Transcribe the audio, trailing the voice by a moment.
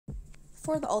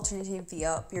For the alternating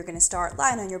V-up, you're going to start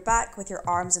lying on your back with your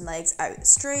arms and legs out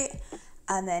straight,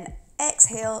 and then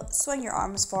exhale, swing your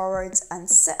arms forwards and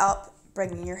sit up,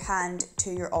 bringing your hand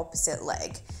to your opposite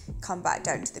leg. Come back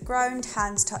down to the ground,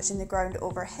 hands touching the ground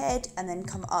overhead, and then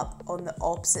come up on the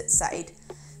opposite side.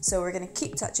 So we're going to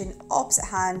keep touching opposite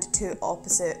hand to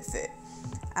opposite foot,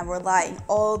 and we're lying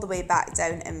all the way back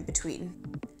down in between.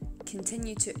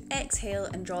 Continue to exhale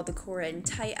and draw the core in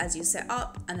tight as you sit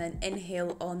up, and then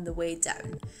inhale on the way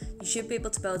down. You should be able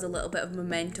to build a little bit of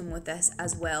momentum with this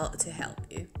as well to help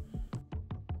you.